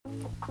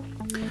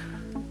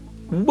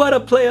What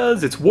up,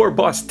 players? It's War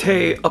Boss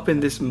Tay up in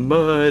this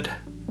mud.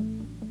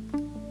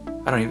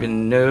 I don't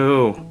even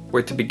know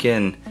where to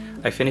begin.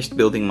 I finished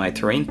building my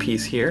terrain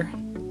piece here,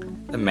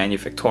 the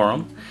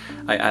Manufactorum.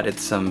 I added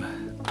some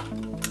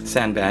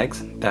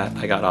sandbags that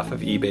I got off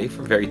of eBay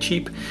for very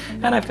cheap,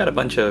 and I've got a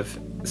bunch of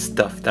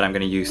stuff that I'm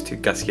going to use to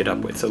gussy it up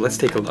with. So let's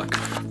take a look.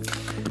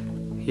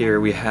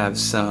 Here we have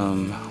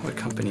some, what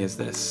company is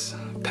this?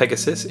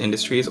 Pegasus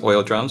Industries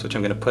oil drums, which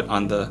I'm going to put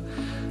on the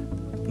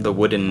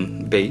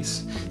wooden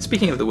base.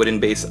 Speaking of the wooden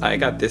base, I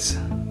got this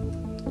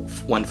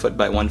 1 foot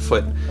by 1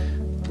 foot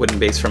wooden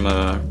base from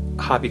a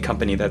hobby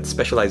company that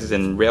specializes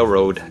in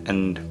railroad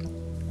and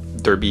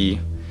derby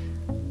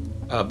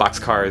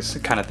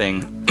boxcars kind of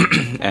thing.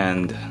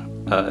 And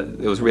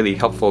it was really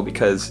helpful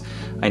because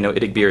I know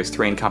IDICBeer's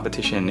terrain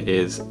competition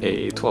is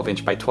a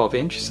 12-inch by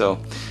 12-inch, so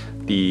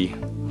the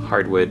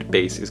hardwood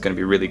base is going to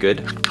be really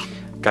good.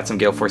 Got some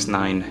Gale Force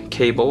 9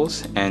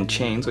 cables and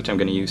chains, which I'm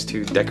going to use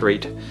to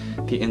decorate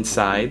the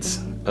insides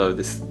of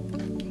this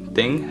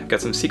thing. I've got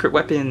some secret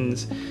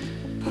weapons,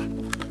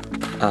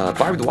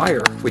 barbed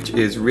wire, which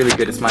is really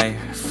good. It's my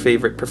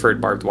favorite preferred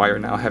barbed wire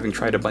now, having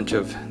tried a bunch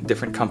of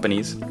different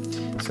companies.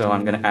 So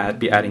I'm going to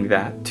be adding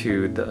that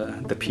to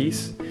the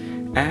piece.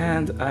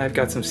 And I've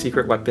got some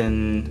secret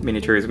weapon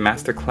miniatures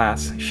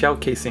masterclass shell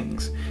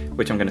casings,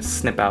 which I'm going to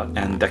snip out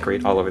and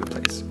decorate all over the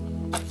place.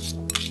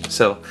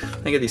 So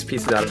let me get these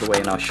pieces out of the way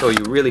and I'll show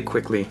you really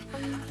quickly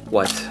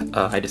what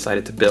I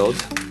decided to build.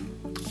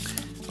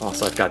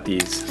 Also, I've got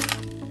these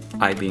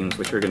I-beams,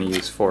 which we're going to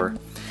use for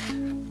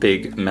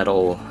big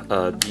metal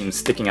beams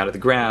sticking out of the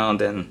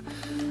ground and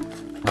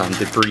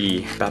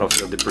debris,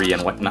 battlefield debris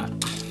and whatnot.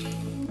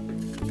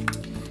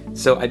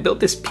 So I built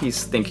this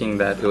piece thinking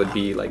that it would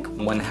be like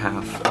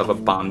 1/2 of a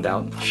bombed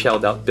out,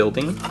 shelled out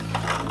building,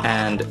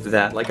 and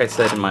that, like I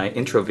said in my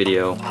intro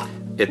video,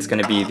 it's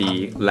going to be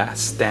the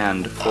last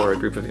stand for a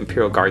group of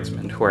Imperial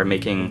Guardsmen who are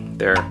making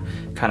their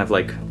kind of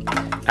like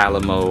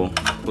Alamo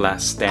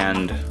last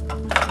stand.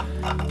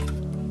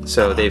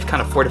 So they've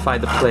kind of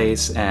fortified the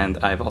place, and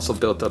I've also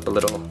built up a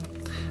little...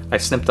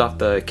 I've snipped off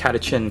the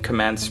Catachin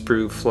command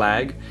sprue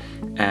flag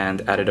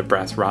and added a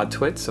brass rod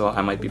to it, so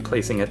I might be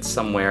placing it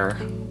somewhere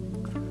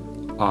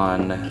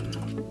on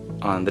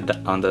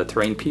the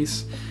terrain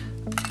piece.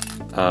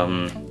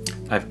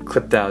 I've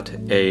clipped out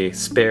a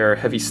spare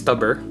heavy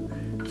stubber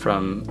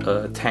from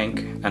a tank,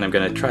 and I'm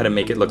gonna try to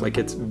make it look like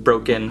it's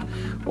broken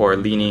or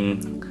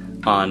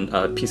leaning on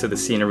a piece of the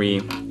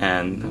scenery,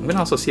 and I'm gonna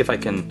also see if I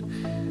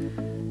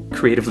can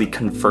creatively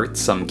convert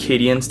some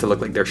Cadians to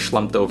look like they're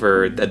slumped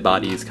over dead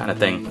bodies kind of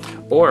thing.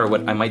 Or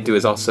what I might do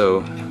is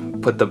also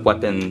put the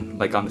weapon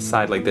like on the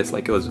side like this,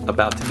 like it was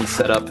about to be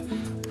set up,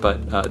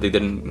 but they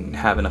didn't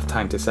have enough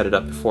time to set it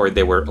up before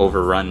they were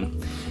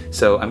overrun.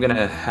 So I'm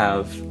gonna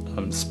have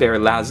spare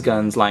las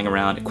guns lying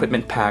around,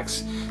 equipment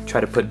packs,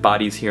 try to put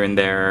bodies here and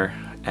there,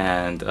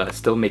 and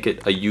still make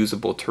it a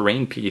usable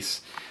terrain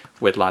piece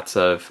with lots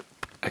of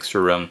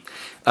extra room.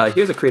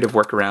 Here's a creative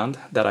workaround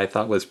that I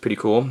thought was pretty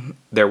cool.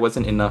 There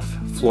wasn't enough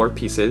floor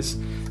pieces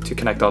to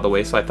connect all the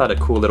way, so I thought a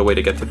cool little way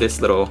to get to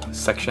this little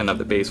section of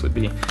the base would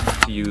be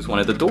to use one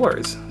of the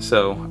doors.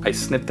 So I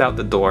snipped out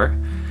the door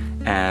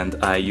and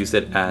I used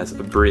it as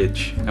a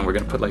bridge, and we're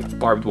gonna put like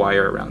barbed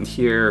wire around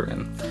here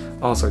and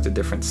all sorts of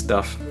different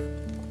stuff.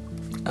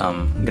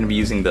 I'm gonna be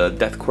using the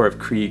Death Corps of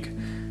Krieg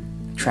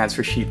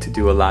transfer sheet to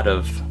do a lot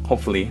of,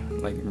 hopefully,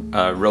 like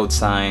road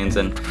signs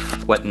and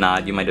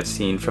whatnot. You might have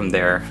seen from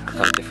their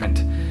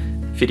different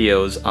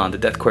videos on the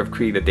Death Corps of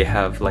Krieg that they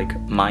have like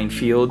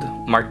minefield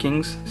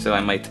markings, so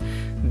I might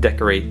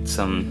decorate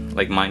some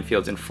like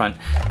minefields in front.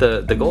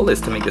 The goal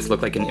is to make this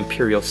look like an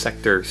Imperial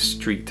Sector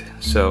street,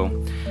 so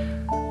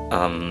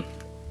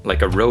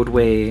like a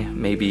roadway,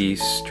 maybe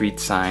street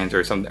signs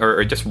or something,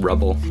 or just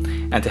rubble.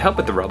 And to help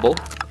with the rubble,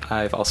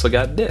 I've also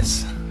got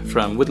this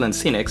from Woodland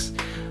Scenics,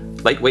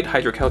 lightweight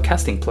hydrocal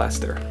casting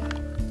plaster.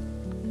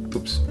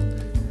 Oops.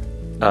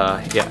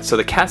 Yeah, so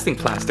the casting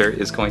plaster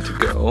is going to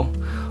go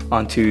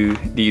onto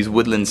these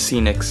Woodland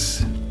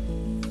Scenics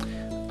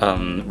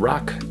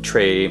rock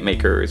tray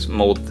makers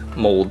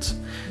molds.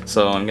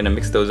 So I'm gonna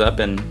mix those up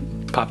and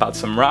pop out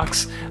some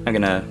rocks. I'm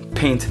gonna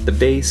paint the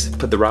base,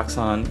 put the rocks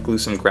on, glue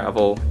some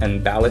gravel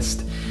and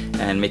ballast,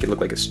 and make it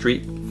look like a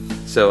street.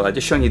 So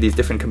just showing you these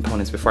different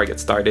components before I get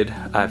started.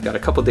 I've got a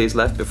couple days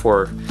left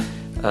before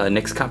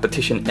next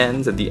competition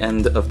ends at the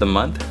end of the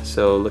month,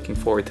 so looking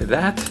forward to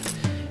that.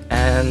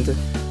 And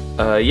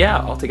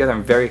yeah, altogether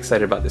I'm very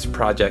excited about this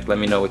project. Let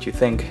me know what you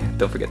think.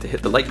 Don't forget to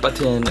hit the like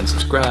button and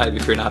subscribe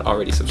if you're not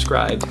already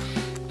subscribed.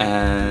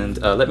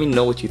 And let me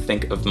know what you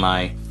think of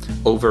my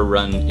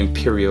overrun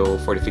Imperial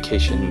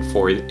fortification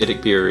for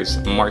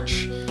IDICBeer's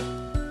March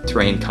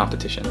terrain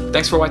competition.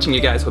 Thanks for watching, you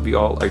guys. Hope you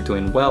all are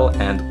doing well,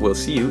 and we'll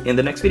see you in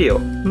the next video.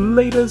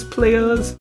 Laters, players!